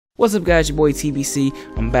What's up, guys? Your boy TBC.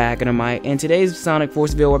 I'm back on my and today's Sonic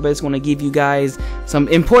Force video. I just want to give you guys some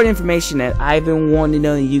important information that I've been wanting to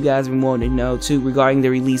know and you guys have been wanting to know too regarding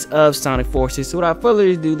the release of Sonic Forces. So without further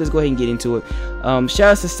ado, let's go ahead and get into it. Shout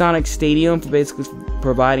out to Sonic Stadium for basically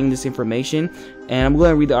providing this information, and I'm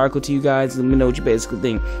going to read the article to you guys. Let me know what you basically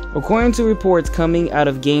think. According to reports coming out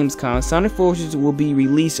of Gamescom, Sonic Forces will be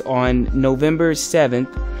released on November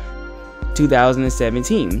 7th.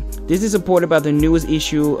 2017. This is supported by the newest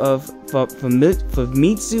issue of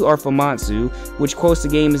Famitsu, which quotes the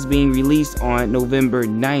game as being released on November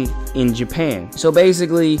 9th in Japan. So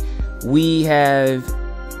basically, we have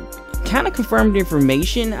kind of confirmed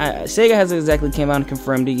information. Sega hasn't exactly came out and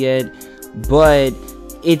confirmed it yet, but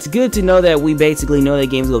it's good to know that we basically know that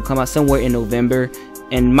game's gonna come out somewhere in November,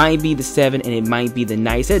 and might be the 7th and it might be the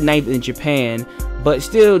 9th. It said 9th in Japan, but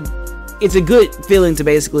still, it's a good feeling to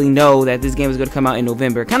basically know that this game is going to come out in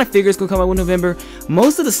November. Kind of figure it's going to come out in November.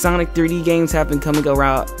 Most of the Sonic 3D games have been coming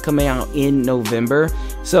out in November,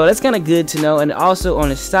 so that's kind of good to know. And also,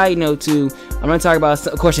 on a side note too, I'm going to talk about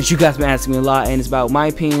a question that you guys have been asking me a lot, and it's about my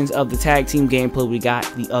opinions of the tag team gameplay we got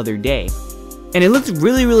the other day. And it looks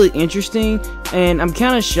really interesting, and I'm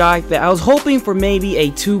kind of shocked that I was hoping for maybe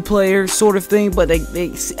a 2-player sort of thing, but I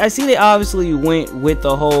see they obviously went with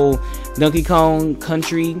the whole Donkey Kong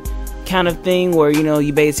Country kind of thing, where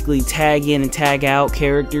you basically tag in and tag out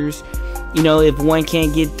characters. If one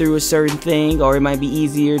can't get through a certain thing, or it might be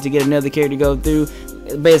easier to get another character to go through,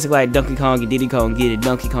 basically like Donkey Kong and Diddy Kong get it,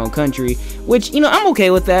 Donkey Kong Country, which I'm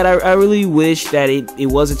okay with that. I really wish that it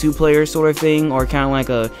was a 2-player sort of thing, or kind of like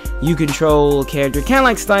a you control a character, kind of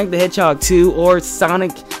like Sonic the Hedgehog 2 or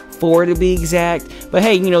Sonic 4 to be exact. But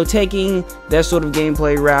hey, taking that sort of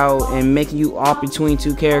gameplay route and making you opt between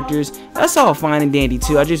 2 characters, that's all fine and dandy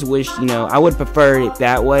too. I just wish, I would prefer it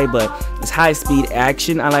that way, but it's high-speed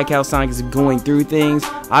action. I like how Sonic is going through things.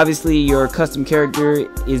 Obviously, your custom character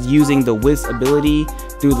is using the Whisk ability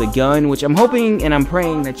through the gun, which I'm hoping and I'm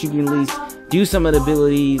praying that you can at least do some of the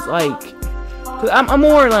abilities, like, I'm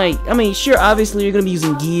more like, sure, obviously you're gonna be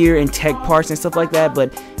using gear and tech parts and stuff like that,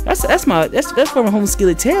 but that's for my home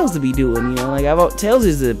skillet Tails to be doing. Like, Tails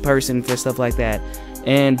is the person for stuff like that.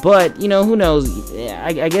 But who knows?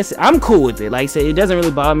 I guess I'm cool with it. Like I said, it doesn't really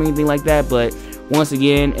bother me anything like that. But once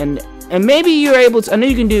again, and maybe you're able to. I know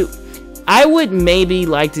you can do. I would maybe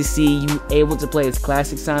like to see you able to play as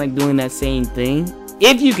classic Sonic doing that same thing,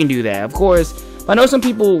 if you can do that, of course. But I know some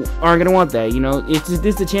people aren't gonna want that. It's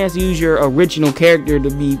just a chance to use your original character to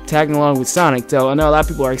be tagging along with Sonic. So I know a lot of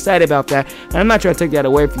people are excited about that, and I'm not trying to take that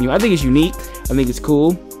away from you. I think it's unique. I think it's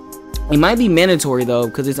cool. It might be mandatory though,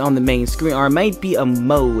 because it's on the main screen, or it might be a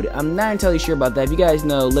mode. I'm not entirely sure about that. If you guys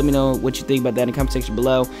know, let me know what you think about that in the comment section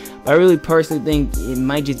below. But I really personally think it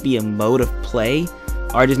might just be a mode of play,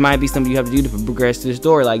 or it just might be something you have to do to progress to the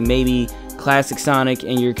story. Like maybe classic Sonic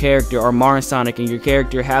and your character, or modern Sonic and your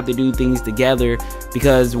character, have to do things together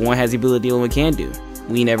because one has the ability and one can't do.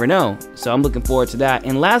 We never know. So I'm looking forward to that.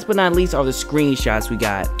 And last but not least are the screenshots we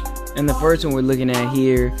got. And the first one we're looking at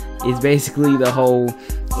here is basically the whole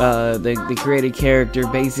the created character.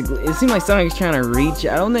 Basically, it seems like Sonic's trying to reach.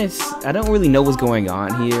 I don't really know what's going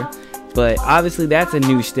on here, but obviously that's a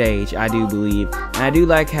new stage, I do believe. And I do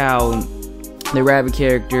like how the rabbit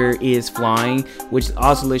character is flying, which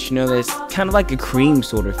also lets you know that it's kind of like a cream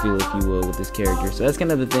sort of feel, if you will, with this character. So that's kind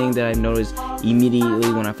of the thing that I noticed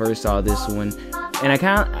immediately when I first saw this one. And I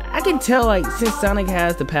can tell, like, since Sonic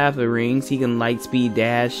has the Path of Rings, he can light speed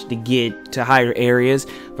dash to get to higher areas,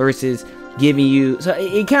 versus giving you, so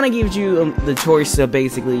it kind of gives you the choice of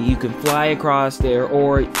basically you can fly across there,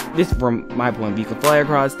 or this from my point of view, you can fly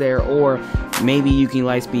across there, or maybe you can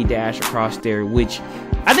light speed dash across there, which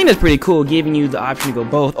I think that's pretty cool, giving you the option to go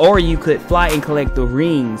both. Or you could fly and collect the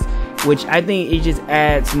rings, which I think it just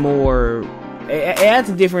adds more, it adds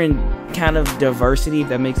a different kind of diversity, if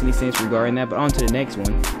that makes any sense regarding that. But on to the next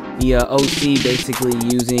one. The OC basically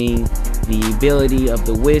using the ability of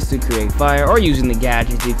the Whisk to create fire, or using the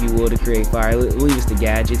gadgets, if you will, to create fire. Leave us the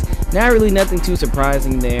gadgets. Not really nothing too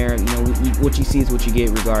surprising there. What you see is what you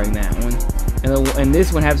get regarding that one. And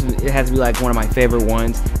this one has to be like one of my favorite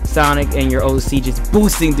ones. Sonic and your OC just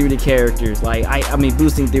boosting through the characters. Like I mean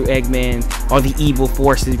boosting through Eggman, or the evil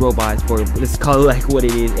forces robots, for let's call it like what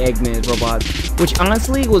it is, Eggman's robots. Which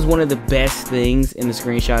honestly was one of the best things in the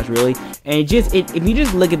screenshots, really. And if you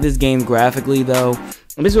just look at this game graphically though,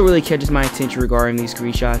 and this is what really catches my attention regarding these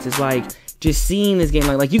screenshots, it's like just seeing this game,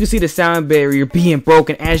 like you can see the sound barrier being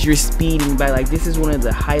broken as you're speeding by. Like, this is one of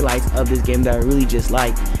the highlights of this game that I really just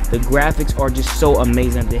like. The graphics are just so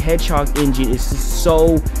amazing. The Hedgehog engine is just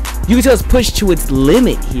so, you can tell it's pushed to its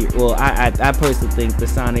limit here. Well, I personally think the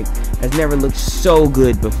Sonic has never looked so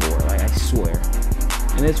good before. swear.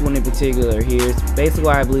 And this one in particular here is basically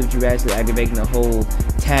why I believe you're actually activating the whole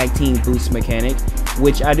tag team boost mechanic,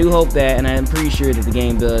 which I do hope that, and I'm pretty sure that the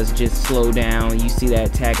game does just slow down. You see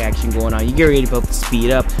that tag action going on, you get ready to both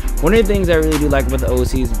speed up. One of the things I really do like about the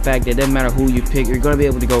OC is the fact that it doesn't matter who you pick, you're going to be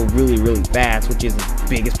able to go really fast, which is the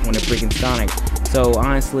biggest point of freaking Sonic. So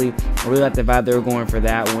honestly, I really like the vibe they were going for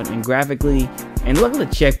that one, and graphically, and look at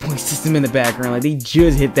the checkpoint system in the background, like they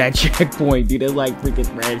just hit that checkpoint, dude. It's like freaking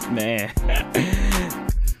fresh, man.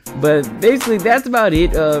 But basically, that's about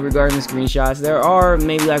it regarding the screenshots. There are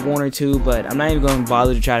maybe like one or two, but I'm not even going to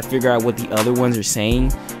bother to try to figure out what the other ones are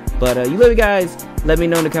saying. But you guys, let me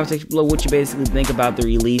know in the comment section below what you basically think about the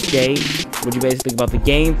release date, what you basically think about the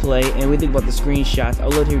gameplay, and what you think about the screenshots.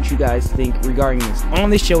 I'd love to hear what you guys think regarding this.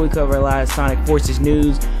 On this show, we cover a lot of Sonic Forces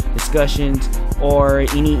news, discussions, or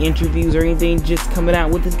any interviews or anything just coming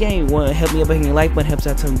out with this game. Want to help me out by hitting the like button, helps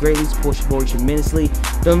out some greatly, supports your board tremendously.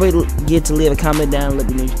 Don't forget to leave a comment down and let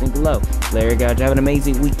me know what you think below. Later, guys, have an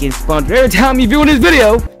amazing weekend sponsor every time you view this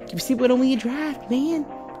video. Keep your seatbelt on when you drive, man.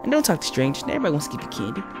 And don't talk to strangers. Everybody wants to give you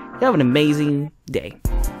candy. You have an amazing day.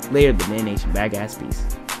 Later, the Man Nation. Back ass peace.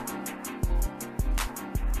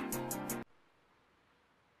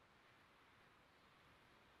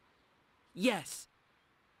 Yes.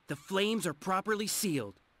 The flames are properly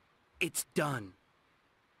sealed. It's done.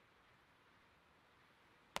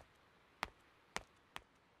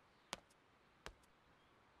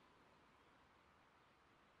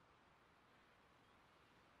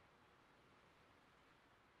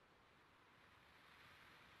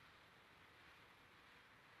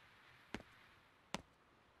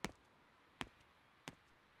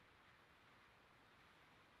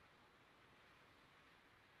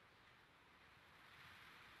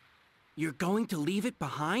 You're going to leave it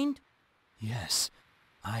behind? Yes,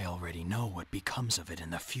 I already know what becomes of it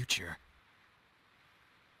in the future.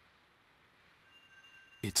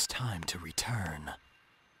 It's time to return.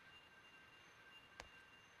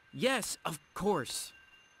 Yes, of course.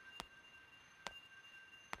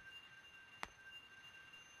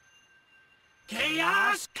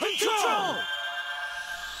 Chaos Control!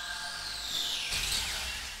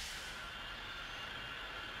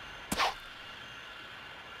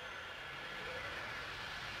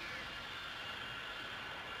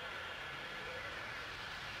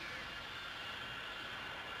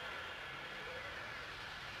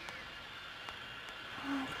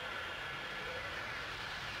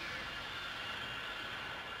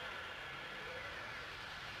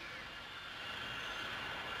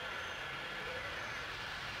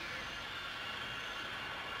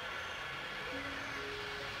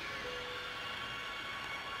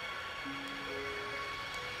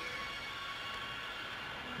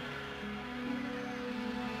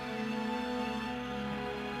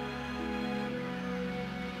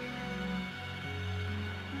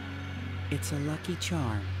 It's a lucky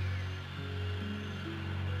charm.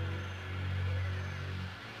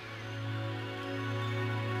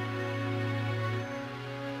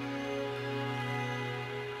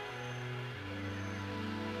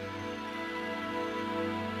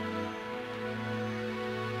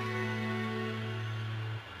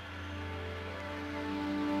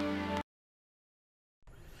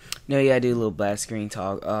 No, yeah, I do a little black screen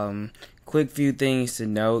talk. Quick few things to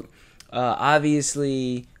note.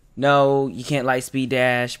 Obviously, no, you can't light speed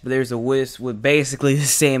dash, but there's a wisp with basically the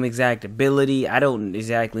same exact ability. I don't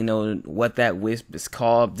exactly know what that wisp is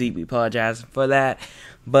called. Deeply apologize for that.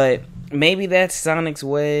 But maybe that's Sonic's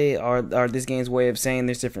way or this game's way of saying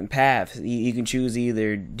there's different paths. You can choose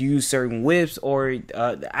either use certain whips or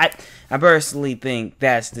I personally think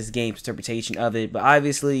that's this game's interpretation of it. But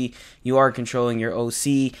obviously you are controlling your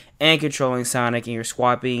OC and controlling Sonic, and you're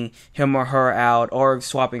swapping him or her out or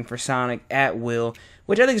swapping for Sonic at will,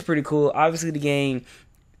 which I think is pretty cool. Obviously the game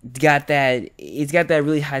got that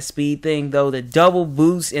really high speed thing, though the double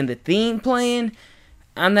boost and the theme playing.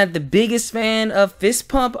 I'm not the biggest fan of Fist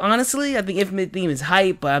Pump, honestly. I think Infinite Theme is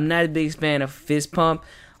hype, but I'm not the biggest fan of Fist Pump.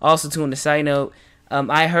 Also, too, on the side note,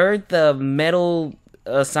 I heard the Metal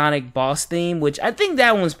Sonic boss theme, which I think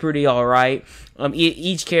that one's pretty alright.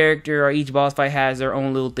 Each character or each boss fight has their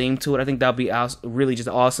own little theme to it. I think that'll be really just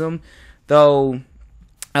awesome. Though,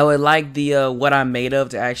 I would like the What I'm Made Of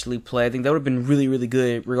to actually play. I think that would have been really, really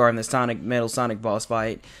good regarding the Metal Sonic boss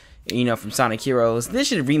fight, you know, from Sonic Heroes. They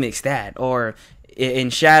should remix that, or in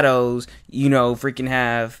Shadows, you know, freaking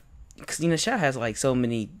have, because, you know, Shadow has like so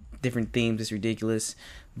many different themes, it's ridiculous.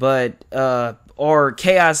 But or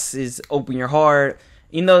Chaos is Open Your Heart.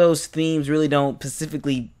 You know, those themes really don't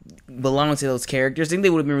specifically belong to those characters. I think they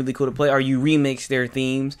would have been really cool to play, or you remix their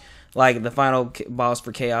themes. like the final boss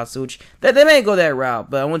for Chaos, which they may go that route.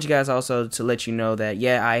 But I want you guys also to let you know that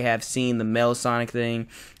yeah, I have seen the Mel Sonic thing.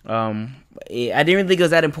 I didn't really think it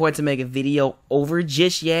was that important to make a video over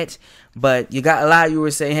just yet, but you got a lot of you were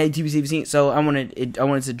saying, hey, TBC, so I wanted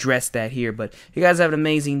to address that here. But you guys have an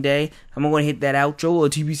amazing day. I'm gonna hit that outro, or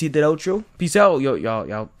TBC hit that outro. Peace out,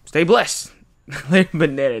 y'all stay blessed.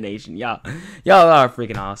 Banana Nation, y'all are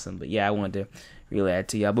freaking awesome. But yeah, I wanted to relay that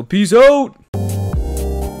to y'all. But peace out.